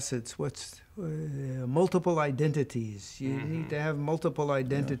facets. Multiple identities? You need to have multiple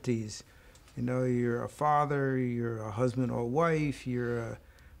identities. You know, you're a father, you're a husband or wife, you're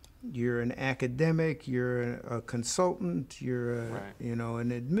an academic, you're a consultant, you're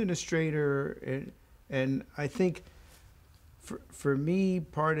an administrator, and I think for me,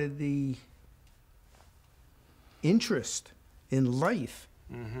 part of the interest in life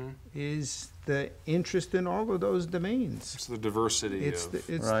is the interest in all of those domains. It's the diversity. It's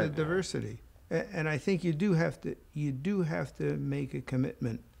the diversity, and I think you do have to make a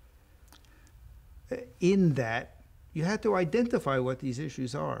commitment. In that, you have to identify what these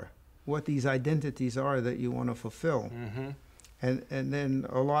issues are, what these identities are that you want to fulfill, and then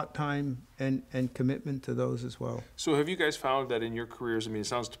allot time and commitment to those as well. So have you guys found that in your careers, I mean, it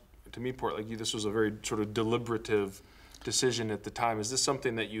sounds to me, Port, like this was a very sort of deliberative decision at the time. Is this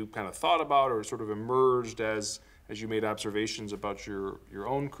something that you kind of thought about or sort of emerged as you made observations about your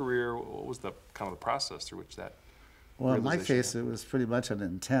own career? What was the kind of the process through which that Well, in my case, it was pretty much an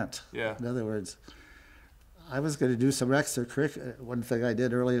intent. Yeah. In other words, I was going to do some extracurricular. One thing I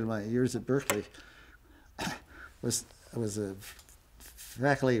did early in my years at Berkeley was I was a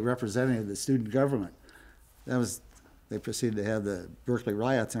faculty representative of the student government. They proceeded to have the Berkeley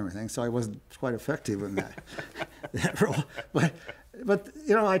riots and everything, so I wasn't quite effective in that role. But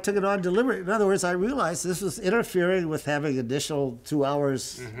you know, I took it on deliberately. In other words, I realized this was interfering with having additional 2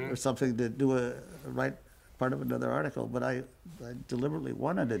 hours or something to do a write part of another article. But I deliberately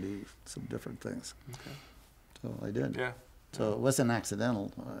wanted to do some different things. Okay. So I did. Yeah. So it wasn't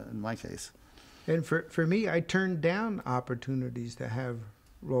accidental in my case. And for me, I turned down opportunities to have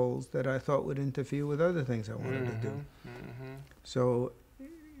roles that I thought would interfere with other things I wanted to do. So,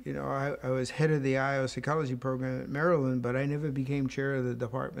 you know, I was head of the IO psychology program at Maryland, but I never became chair of the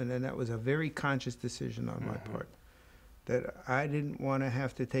department, and that was a very conscious decision on my part, that I didn't want to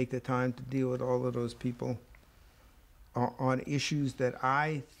have to take the time to deal with all of those people on issues that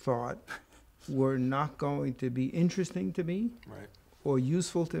I thought were not going to be interesting to me or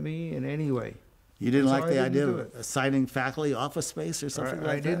useful to me in any way. You didn't like the idea of assigning faculty office space or something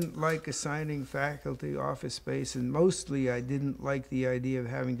like that? I didn't like assigning faculty office space, and mostly I didn't like the idea of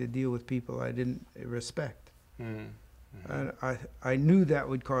having to deal with people I didn't respect. And I knew that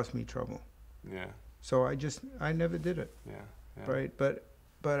would cost me trouble. Yeah. So I never did it. Yeah. Right. But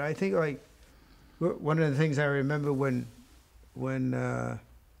I think, like, one of the things I remember when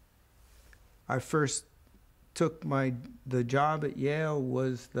I first took the job at Yale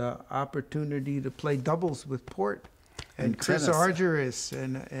was the opportunity to play doubles with Port and Chris Argyris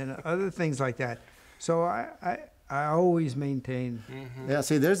and other things like that. So I always maintained. Yeah,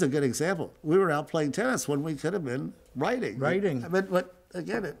 see, there's a good example. We were out playing tennis when we could have been writing. But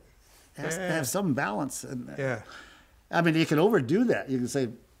again, it has to have some balance. And, I mean, you can overdo that. You can say,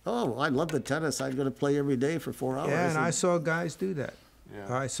 oh, I love the tennis. I'm going to play every day for 4 hours. Yeah, and I saw guys do that.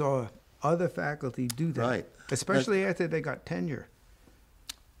 Yeah. I saw other faculty do that, especially after they got tenure.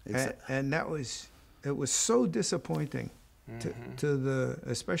 And it was so disappointing to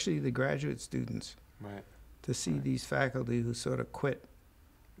especially the graduate students, to see these faculty who sort of quit.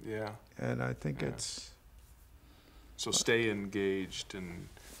 Yeah. And I think it's... So stay engaged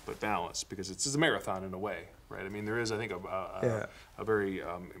but balanced, because it's a marathon in a way, right? I mean, there is, I think, a very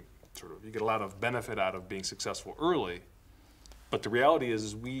sort of, you get a lot of benefit out of being successful early. But the reality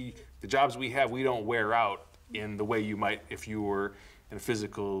is the jobs we have, we don't wear out in the way you might if you were in a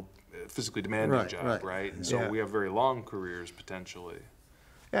physically demanding job, right? And so we have very long careers potentially.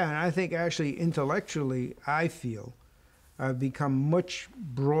 Yeah, and I think actually intellectually, I feel I've become much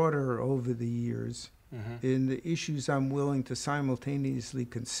broader over the years in the issues I'm willing to simultaneously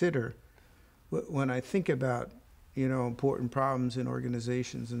consider when I think about, you know, important problems in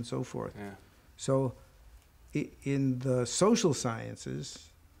organizations and so forth. Yeah. So in the social sciences,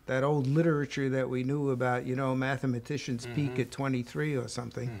 that old literature that we knew about, you know, mathematicians peak at 23 or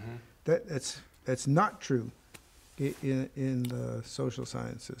something, that's not true in the social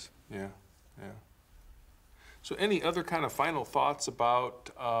sciences. Yeah. So any other kind of final thoughts about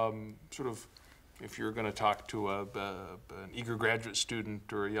sort of if you're going to talk to an eager graduate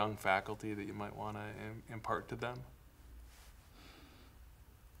student or a young faculty that you might want to impart to them?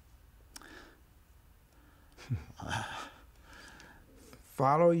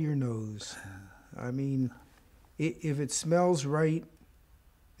 Follow your nose. I mean, if it smells right,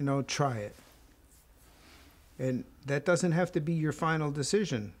 you know, try it. And that doesn't have to be your final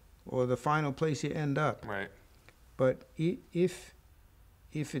decision or the final place you end up. Right. But if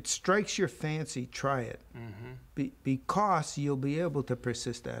it strikes your fancy, try it. Mm-hmm. Because you'll be able to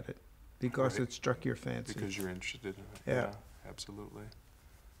persist at it because Right. it struck your fancy. Because you're interested in it. Yeah. Absolutely.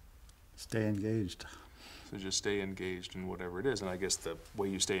 Stay engaged. So just stay engaged in whatever it is, and I guess the way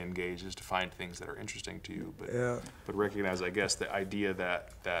you stay engaged is to find things that are interesting to you, but Yeah. but recognize, I guess, the idea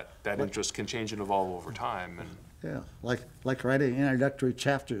that interest can change and evolve over time, and Yeah, like writing introductory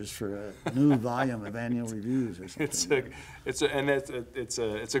chapters for a new volume of annual reviews or something.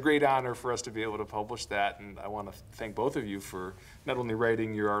 it's a great honor for us to be able to publish that, and I want to thank both of you for not only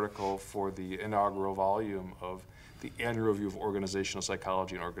writing your article for the inaugural volume of the Annual Review of Organizational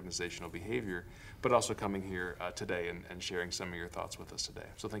Psychology and Organizational Behavior, but also coming here today and sharing some of your thoughts with us today.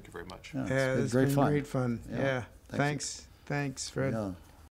 So thank you very much. Yeah, Yeah, it's it's been been great fun. great fun. Yeah. Yeah. Thanks. Thanks, Fred. Yeah.